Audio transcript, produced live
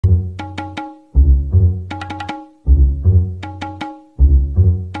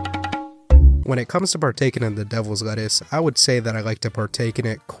when it comes to partaking in the devil's lettuce, I would say that I like to partake in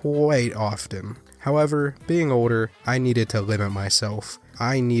it quite often. However, being older, I needed to limit myself.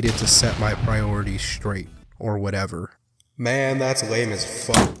 I needed to set my priorities straight, or whatever. Man, that's lame as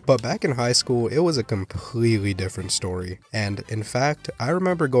fuck. But back in high school, it was a completely different story. And in fact, I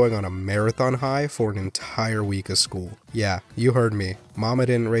remember going on a marathon high for an entire week of school. Yeah, you heard me. Mama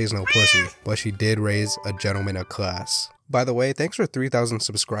didn't raise no pussy, but she did raise a gentleman of class. By the way, thanks for 3,000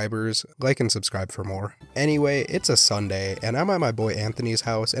 subscribers. Like and subscribe for more. Anyway, it's a Sunday, and I'm at my boy Anthony's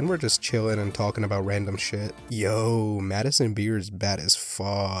house, and we're just chilling and talking about random shit. Yo, Madison Beer is bad as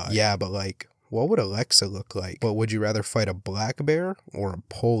fuck. Yeah, but like, what would Alexa look like? But would you rather fight a black bear or a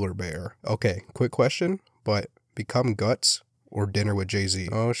polar bear? Okay, quick question, but become Guts or dinner with Jay-Z?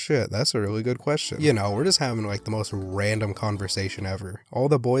 Oh shit, that's a really good question. You know, we're just having like the most random conversation ever. All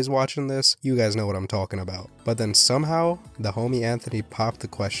the boys watching this, you guys know what I'm talking about. But then somehow, the homie Anthony popped the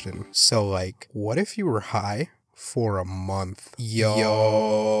question. So like, what if you were high for a month?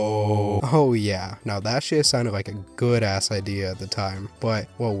 Yo. Oh yeah, now that shit sounded like a good ass idea at the time, but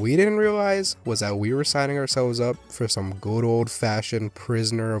what we didn't realize was that we were signing ourselves up for some good old fashioned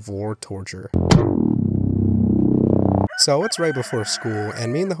prisoner of war torture. So it's right before school,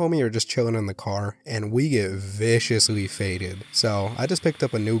 and me and the homie are just chilling in the car, and we get viciously faded. So I just picked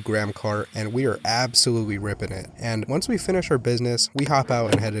up a new Graham cart, and we are absolutely ripping it. And once we finish our business, we hop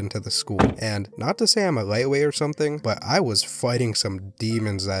out and head into the school. And not to say I'm a lightweight or something, but I was fighting some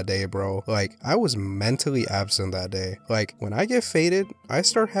demons that day, bro. Like, I was mentally absent that day. Like, when I get faded, I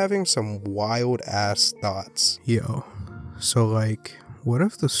start having some wild ass thoughts. Yo, so like, what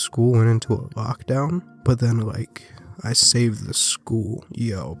if the school went into a lockdown, but then like, I saved the school?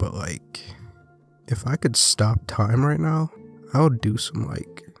 Yo, but like, if I could stop time right now, I would do some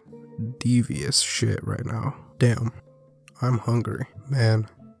like devious shit right now. Damn, I'm hungry. Man,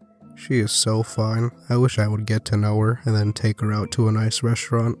 she is so fine. I wish I would get to know her and then take her out to a nice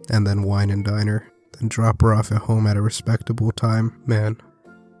restaurant and then wine and dine her, then drop her off at home at a respectable time. Man,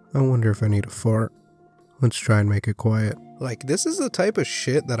 I wonder if I need a fart. Let's try and make it quiet. Like, this is the type of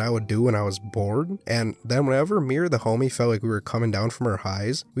shit that I would do when I was bored, and then whenever me or the homie felt like we were coming down from our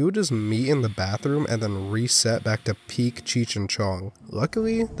highs, we would just meet in the bathroom and then reset back to peak Cheech and Chong.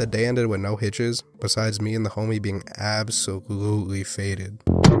 Luckily, the day ended with no hitches, besides me and the homie being absolutely faded.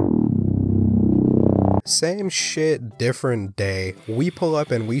 Same shit, different day. We pull up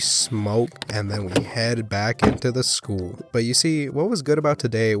and we smoke, and then we head back into the school. But you see, what was good about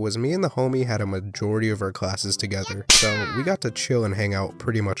today was me and the homie had a majority of our classes together, so we got to chill and hang out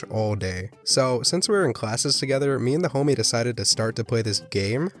pretty much all day. So since we were in classes together, me and the homie decided to start to play this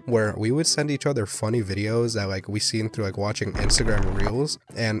game where we would send each other funny videos that like we seen through like watching Instagram Reels,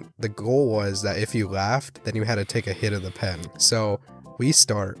 and the goal was that if you laughed, then you had to take a hit of the pen. So we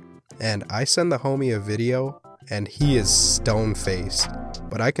start. And I send the homie a video, and he is stone-faced,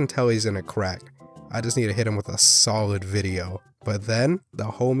 but I can tell he's in a crack. I just need to hit him with a solid video. But then, the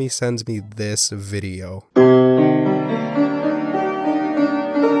homie sends me this video.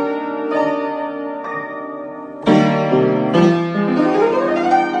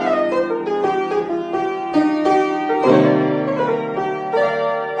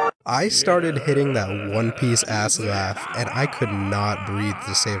 I started hitting that One Piece ass laugh, and I could not breathe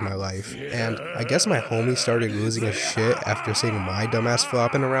to save my life. And I guess my homie started losing his shit after seeing my dumbass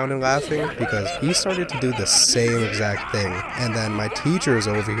flopping around and laughing, because he started to do the same exact thing. And then my teacher is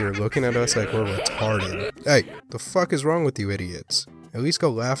over here looking at us like we're retarded. Hey, the fuck is wrong with you idiots? At least go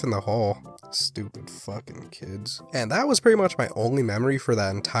laugh in the hall. Stupid fucking kids. And that was pretty much my only memory for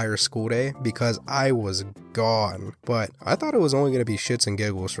that entire school day, because I was gone. But I thought it was only gonna be shits and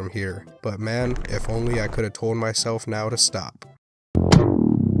giggles from here. But man, if only I could have told myself now to stop.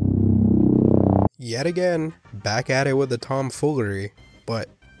 Yet again, back at it with the tomfoolery. But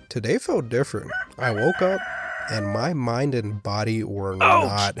today felt different. I woke up and my mind and body were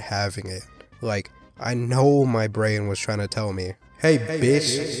not having it. Like, I know my brain was trying to tell me, hey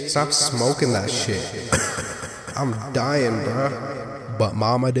bitch, stop smoking that shit. I'm dying, bruh. But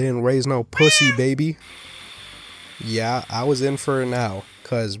mama didn't raise no pussy, baby. Yeah, I was in for it now.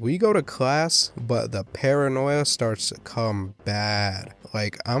 Cause we go to class, but the paranoia starts to come bad.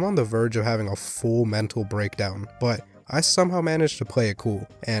 Like, I'm on the verge of having a full mental breakdown, but I somehow managed to play it cool.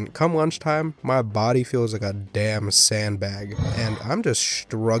 And come lunchtime, my body feels like a damn sandbag, and I'm just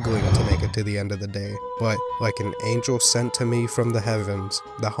struggling to make it to the end of the day. But like an angel sent to me from the heavens,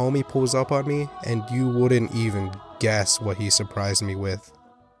 the homie pulls up on me, and you wouldn't even guess what he surprised me with.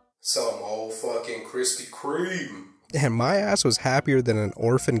 Some old fucking Krispy Kreme. And my ass was happier than an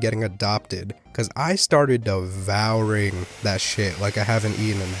orphan getting adopted, cause I started devouring that shit like I haven't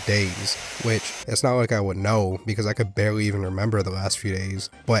eaten in days, which it's not like I would know because I could barely even remember the last few days.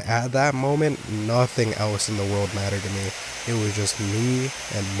 But at that moment, nothing else in the world mattered to me. It was just me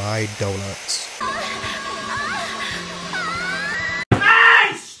and my donuts.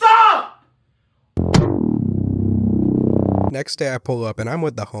 Hey, stop! Next day I pull up and I'm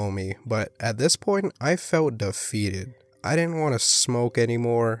with the homie, but at this point I felt defeated. I didn't want to smoke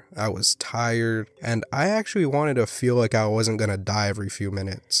anymore, I was tired, and I actually wanted to feel like I wasn't gonna die every few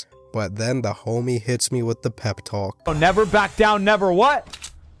minutes. But then the homie hits me with the pep talk. Never back down, never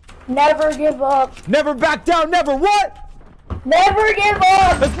what? Never give up. Never back down, never what? Never give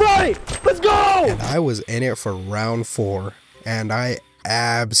up. Let's run it! Let's go! And I was in it for round 4, and I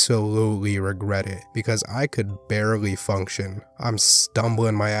absolutely regret it because I could barely function. I'm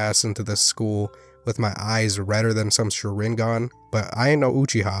stumbling my ass into the school with my eyes redder than some Sharingan, but I ain't no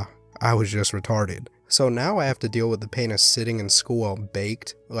Uchiha, I was just retarded. So now I have to deal with the pain of sitting in school all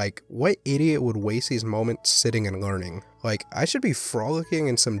baked. Like, what idiot would waste these moments sitting and learning? Like, I should be frolicking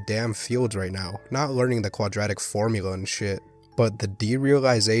in some damn fields right now, not learning the quadratic formula and shit. But the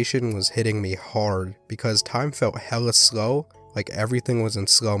derealization was hitting me hard because time felt hella slow, like everything was in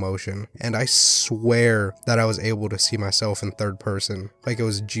slow motion, and I swear that I was able to see myself in third person, like it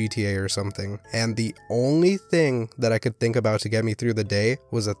was GTA or something. And the only thing that I could think about to get me through the day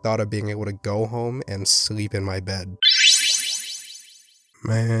was the thought of being able to go home and sleep in my bed.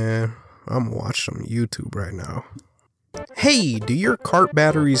 Man, I'm watching some YouTube right now. Hey, do your cart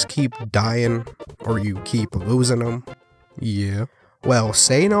batteries keep dying, or you keep losing them? Yeah. Well,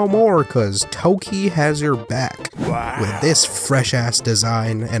 say no more, cause Toki has your back. Wow. With this fresh-ass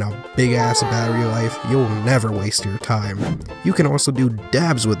design and a big-ass battery life, you'll never waste your time. You can also do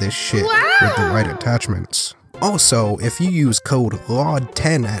dabs with this shit, with the right attachments. Also, if you use code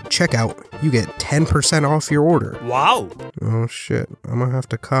LAUD10 at checkout, you get 10% off your order. Wow! Oh shit, I'm gonna have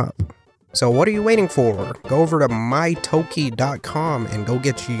to cop. So what are you waiting for? Go over to mytoki.com and go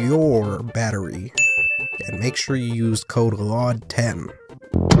get your battery. And make sure you use code LAUD10.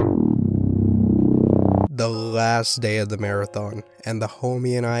 The last day of the marathon, and the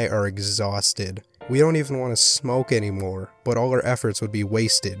homie and I are exhausted. We don't even want to smoke anymore, but all our efforts would be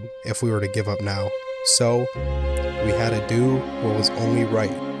wasted if we were to give up now. So, we had to do what was only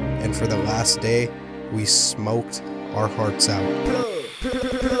right, and for the last day, we smoked our hearts out.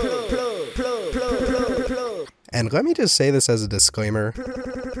 And let me just say this as a disclaimer,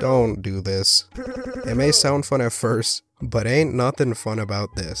 don't do this. It may sound fun at first, but ain't nothing fun about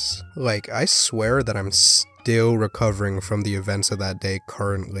this. Like, I swear that I'm still recovering from the events of that day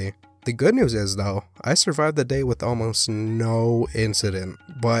currently. The good news is though, I survived the day with almost no incident,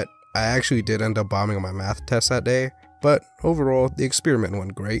 but I actually did end up bombing on my math test that day, but overall, the experiment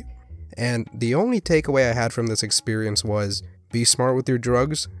went great. And the only takeaway I had from this experience was, be smart with your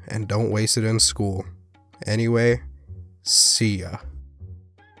drugs and don't waste it in school. Anyway, see ya.